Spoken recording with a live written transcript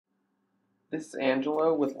This is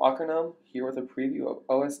Angelo with Lockernome, here with a preview of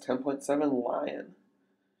OS 10.7 Lion.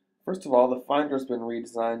 First of all, the Finder's been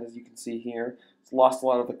redesigned, as you can see here. It's lost a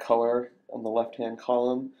lot of the color on the left-hand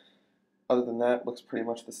column. Other than that, it looks pretty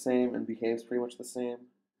much the same and behaves pretty much the same.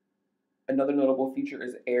 Another notable feature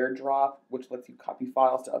is AirDrop, which lets you copy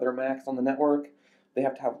files to other Macs on the network. They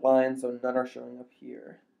have to have lines, so none are showing up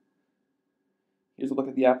here. Here's a look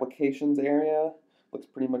at the applications area. Looks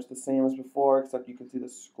pretty much the same as before, except you can see the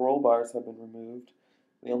scroll bars have been removed.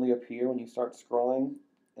 They only appear when you start scrolling,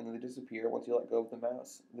 and then they disappear once you let go of the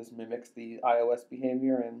mouse. This mimics the iOS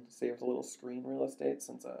behavior and saves a little screen real estate,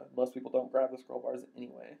 since most people don't grab the scroll bars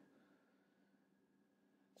anyway.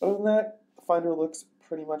 Other than that, the Finder looks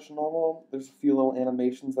pretty much normal. There's a few little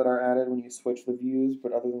animations that are added when you switch the views,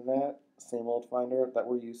 but other than that, same old Finder that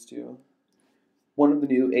we're used to. One of the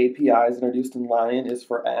new APIs introduced in Lion is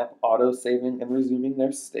for app auto-saving and resuming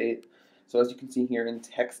their state. So as you can see here in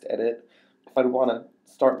TextEdit, if I want to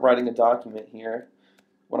start writing a document here,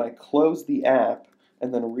 when I close the app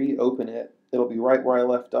and then reopen it, it'll be right where I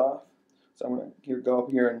left off. So I'm going to go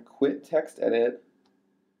up here and quit TextEdit,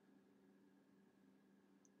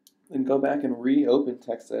 then go back and reopen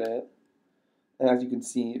TextEdit. And as you can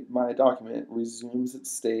see, my document resumes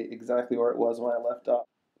its state exactly where it was when I left off.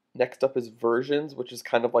 Next up is versions, which is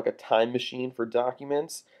kind of like a time machine for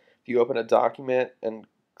documents. If you open a document and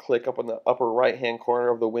click up on the upper right-hand corner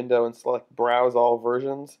of the window and select Browse All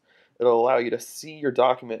Versions, it'll allow you to see your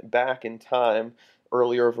document back in time,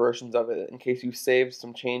 earlier versions of it. In case you saved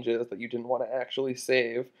some changes that you didn't want to actually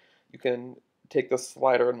save, you can take the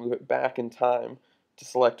slider and move it back in time to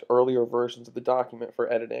select earlier versions of the document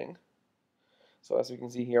for editing. So as you can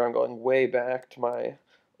see here, I'm going way back to my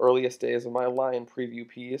earliest days of my Lion preview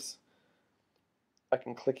piece. I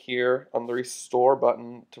can click here on the Restore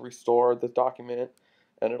button to restore the document,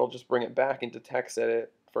 and it'll just bring it back into TextEdit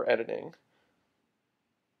for editing.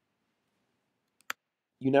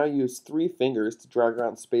 You now use 3 fingers to drag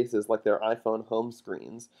around spaces like their iPhone home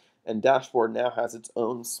screens, and Dashboard now has its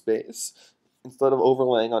own space. Instead of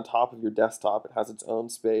overlaying on top of your desktop, it has its own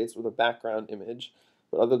space with a background image.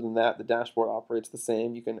 But other than that, the dashboard operates the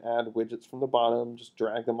same. You can add widgets from the bottom, just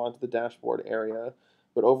drag them onto the dashboard area.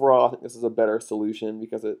 But overall, I think this is a better solution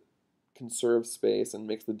because it conserves space and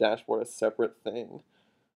makes the dashboard a separate thing.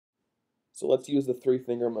 So let's use the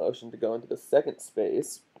 3-finger motion to go into the second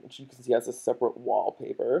space, which you can see has a separate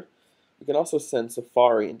wallpaper. We can also send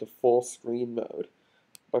Safari into full screen mode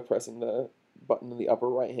by pressing the button in the upper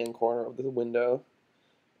right-hand corner of the window.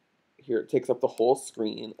 Here it takes up the whole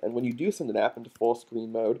screen, and when you do send an app into full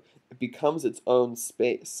screen mode, it becomes its own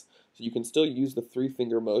space. So you can still use the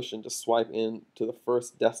 3-finger motion to swipe in to the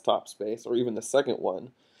first desktop space, or even the second one,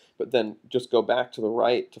 but then just go back to the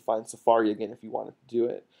right to find Safari again if you wanted to do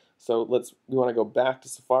it. So we want to go back to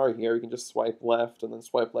Safari here. We can just swipe left and then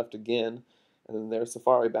swipe left again, and then there's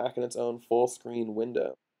Safari back in its own full screen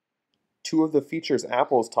window. Two of the features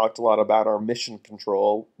Apple's talked a lot about are Mission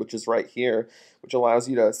Control, which is right here, which allows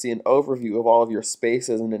you to see an overview of all of your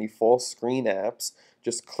spaces in any full screen apps.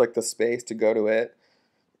 Just click the space to go to it.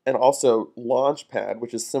 And also Launchpad,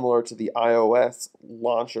 which is similar to the iOS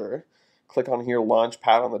launcher. Click on here,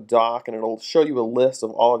 Launchpad on the dock, and it'll show you a list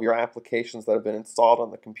of all of your applications that have been installed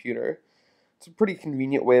on the computer. It's a pretty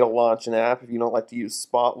convenient way to launch an app if you don't like to use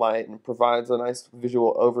Spotlight, and provides a nice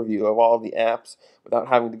visual overview of all of the apps without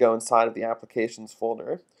having to go inside of the applications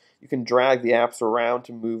folder. You can drag the apps around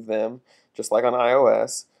to move them, just like on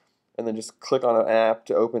iOS, and then just click on an app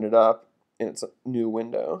to open it up in its new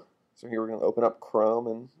window. So here we're going to open up Chrome,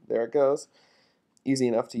 and there it goes. Easy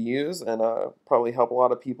enough to use, and probably help a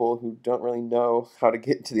lot of people who don't really know how to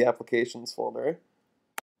get to the applications folder.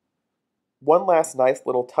 One last nice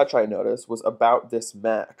little touch I noticed was About This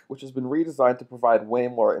Mac, which has been redesigned to provide way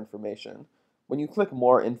more information. When you click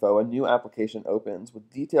More Info, a new application opens with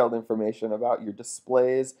detailed information about your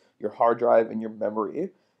displays, your hard drive, and your memory,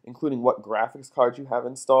 including what graphics cards you have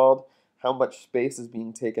installed, how much space is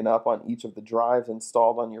being taken up on each of the drives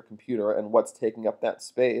installed on your computer, and what's taking up that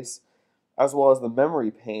space, as well as the memory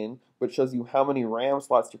pane, which shows you how many RAM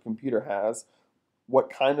slots your computer has, what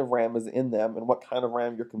kind of RAM is in them, and what kind of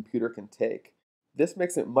RAM your computer can take. This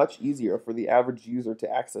makes it much easier for the average user to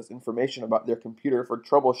access information about their computer for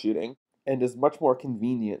troubleshooting, and is much more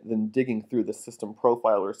convenient than digging through the system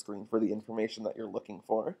profiler screen for the information that you're looking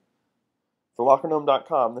for. For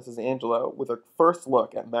Lockernome.com, this is Angelo with a first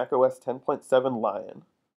look at macOS 10.7 Lion.